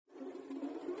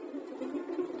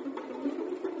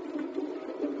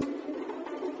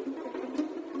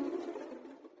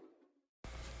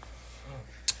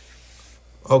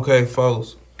Okay,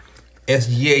 folks.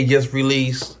 SGA just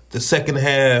released the second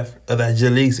half of that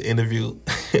Jalise interview.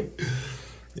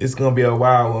 It's gonna be a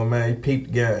wild one, man. Peep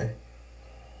the game.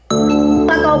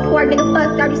 Fuck old poor nigga,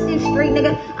 fuck 36th Street,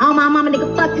 nigga. On my mama,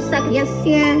 nigga, fuck the sucker, yes,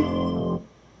 yeah.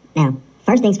 Now,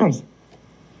 first things first.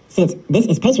 Since this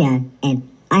is Patreon and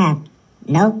I have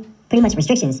no pretty much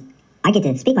restrictions, I get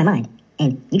to speak my mind.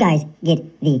 And you guys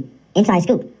get the inside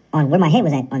scoop on where my head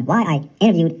was at, on why I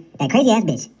interviewed that crazy ass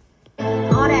bitch.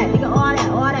 All that, nigga, all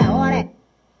that.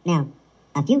 Now,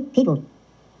 a few people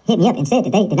hit me up and said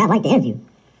that they did not like the interview.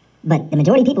 But the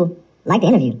majority of people like the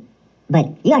interview. But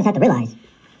you guys have to realize,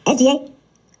 SGA,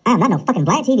 I am not no fucking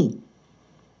Vlad TV.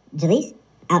 Jalise,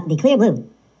 out the clear blue,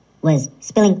 was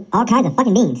spilling all kinds of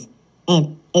fucking beans.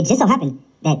 And it just so happened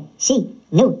that she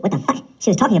knew what the fuck she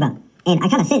was talking about. And I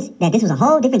kind of sensed that this was a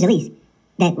whole different Jalise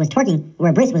that was twerking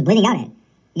where Briss was bleeding out at.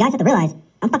 You guys have to realize,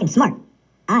 I'm fucking smart.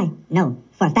 I know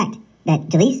for a fact that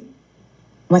Jalise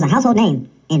was a household name,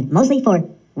 and mostly for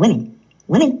women.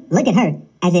 Women looked at her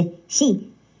as if she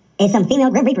is some female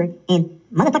Grim Reaper, and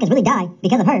motherfuckers really die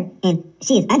because of her, and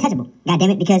she is untouchable. God damn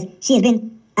it, because she has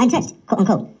been untouched, quote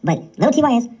unquote. But little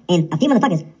TYS and a few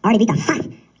motherfuckers already beat the fuck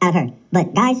out of her.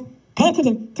 But guys, pay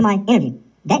attention to my interview.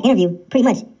 That interview pretty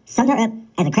much summed her up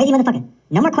as a crazy motherfucker.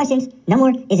 No more questions, no more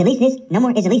is Jalise this, no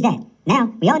more is Jalise that.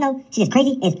 Now, we all know she's as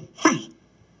crazy as fuck.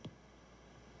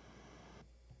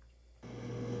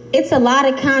 It's a lot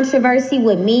of controversy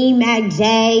with me, Mac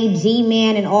J,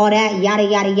 G-Man, and all that, yada,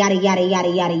 yada, yada, yada, yada,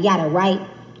 yada, yada, right?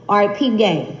 All right, peep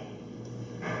game.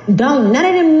 Don't none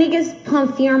of them niggas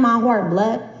come fear my heart,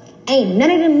 blood. Ain't none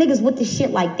of them niggas with the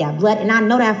shit like that, blood, and I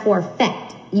know that for a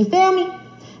fact. You feel me?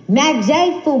 Mac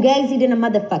J, fugazi than a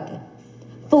motherfucker.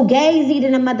 Fugazi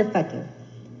than a motherfucker.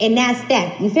 And that's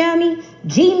that. You feel me?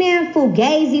 G-Man,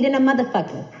 fugazi than a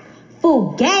motherfucker.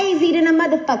 Fugazi than a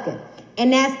motherfucker.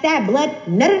 And that's that, blood.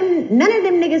 None of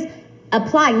them niggas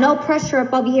apply no pressure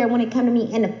up over here when it come to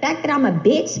me. And the fact that I'm a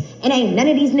bitch and ain't none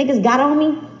of these niggas got on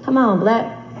me, come on, blood.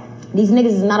 These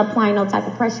niggas is not applying no type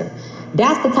of pressure.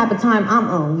 That's the type of time I'm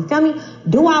on. You feel me?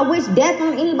 Do I wish death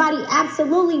on anybody?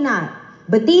 Absolutely not.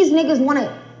 But these niggas want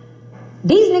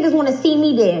to see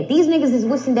me dead. These niggas is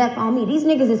wishing death on me. These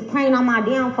niggas is praying on my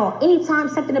downfall. Anytime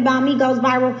something about me goes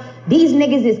viral, these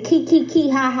niggas is key,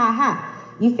 ha, ha,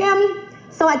 ha. You feel me?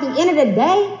 So at the end of the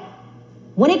day,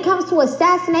 when it comes to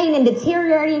assassinating and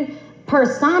deteriorating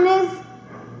personas,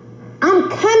 I'm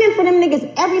coming for them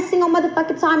niggas every single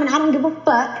motherfucking time, and I don't give a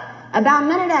fuck about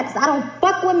none of that, because I don't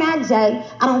fuck with Mac J.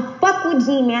 I don't fuck with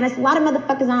G-Man. There's a lot of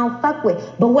motherfuckers I don't fuck with.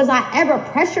 But was I ever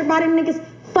pressured by them niggas?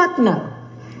 Fuck no.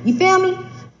 You feel me?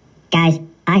 Guys,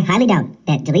 I highly doubt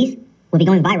that Jalise will be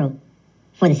going viral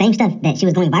for the same stuff that she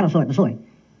was going viral for before.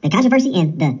 The controversy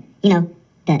and the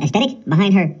aesthetic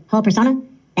behind her whole persona,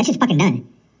 that shit's fucking done.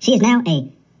 She is now a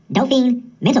dopamine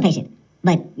mental patient.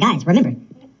 But guys, remember,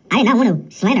 I did not want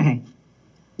to slander her.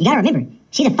 You gotta remember,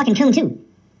 she's a fucking coon too.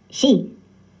 She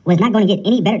was not going to get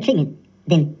any better treatment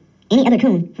than any other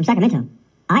coon from Sacramento.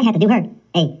 I had to do her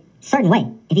a certain way.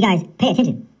 If you guys pay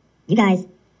attention, you guys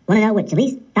want to know what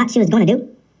Jalise thought she was going to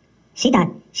do? She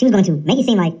thought she was going to make it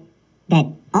seem like that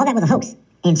all that was a hoax,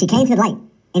 and she came to the light,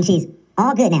 and she's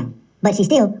all good now. But she's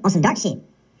still on some dark shit.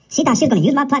 She thought she was going to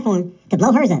use my platform to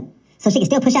blow hers up, so she could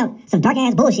still push out some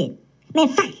dark-ass bullshit. Man,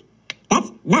 fuck.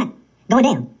 That's not going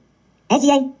down.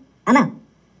 SGA, I'm out.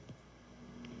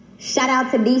 Shout out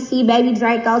to DC, Baby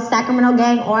Draco, Sacramento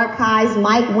Gang Archives,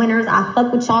 Mike Winters. I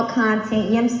fuck with y'all content,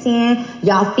 you know what I'm saying?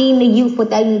 Y'all feeding the youth what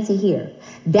they need to hear.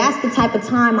 That's the type of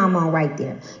time I'm on right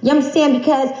there. You know what I'm saying?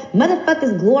 Because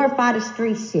motherfuckers glorify the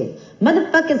street shit.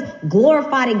 Motherfuckers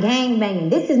glorify the gang banging.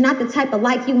 This is not the type of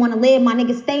life you want to live, my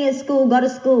nigga. Stay in school, go to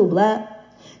school, blood.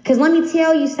 Because let me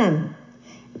tell you something.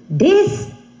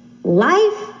 This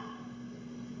life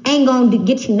ain't going to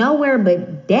get you nowhere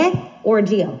but death or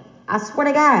jail. I swear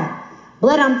to God.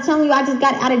 Blood, I'm telling you, I just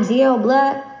got out of jail,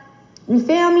 blood. You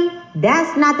feel me?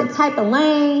 That's not the type of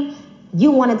lane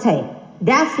you want to take.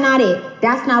 That's not it.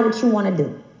 That's not what you want to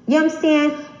do. You know what I'm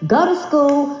saying? Go to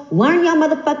school, learn your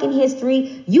motherfucking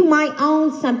history. You might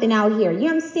own something out here. You know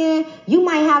what I'm saying? You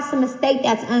might have some estate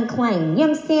that's unclaimed. You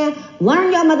know what I'm saying?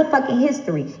 Learn your motherfucking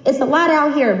history. It's a lot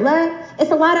out here, blood.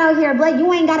 It's a lot out here, blood.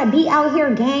 You ain't got to be out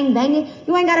here gang banging.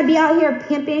 You ain't got to be out here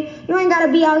pimping. You ain't got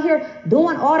to be out here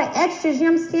doing all the extras. You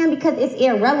know what I'm saying? Because it's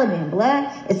irrelevant, blood.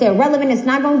 It's irrelevant. It's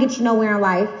not going to get you nowhere in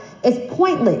life. It's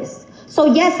pointless. So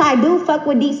yes, I do fuck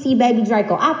with DC Baby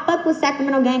Draco. I fuck with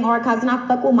Sacramento Gang Archives, and I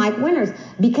fuck with Mike Winters,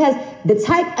 because the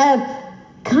type of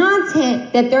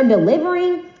content that they're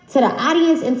delivering to the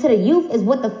audience and to the youth is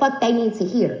what the fuck they need to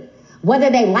hear. Whether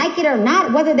they like it or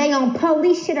not, whether they on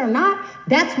police shit or not,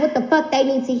 that's what the fuck they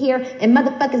need to hear, and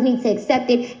motherfuckers need to accept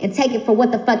it and take it for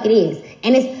what the fuck it is.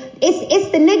 And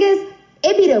it's the niggas,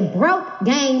 it be the broke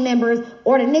gang members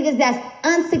or the niggas that's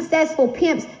unsuccessful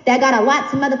pimps that got a lot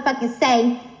to motherfucking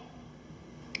say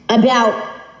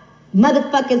about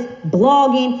motherfuckers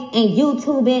blogging and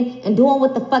YouTubing and doing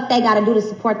what the fuck they gotta do to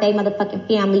support their motherfucking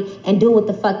family and do what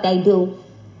the fuck they do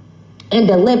and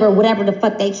deliver whatever the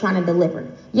fuck they trying to deliver.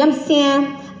 You know what I'm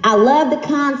saying? I love the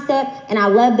concept and I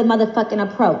love the motherfucking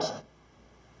approach.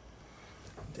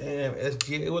 Damn,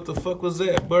 SGA, what the fuck was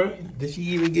that, bro? Did she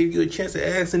even give you a chance to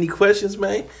ask any questions,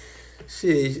 man?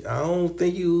 Shit, I don't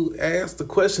think you asked the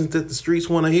questions that the streets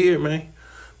want to hear, man.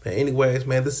 But anyways,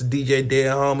 man, this is DJ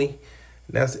Dead Homie.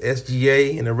 That's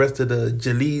SGA and the rest of the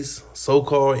Jalise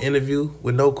so-called interview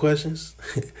with no questions.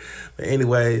 But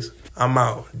anyways, I'm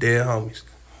out. Dead Homies.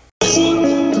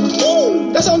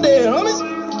 That's on Dead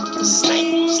Homies.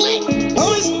 Slang.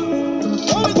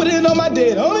 Homies. I put it on my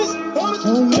Dead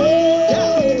Homies.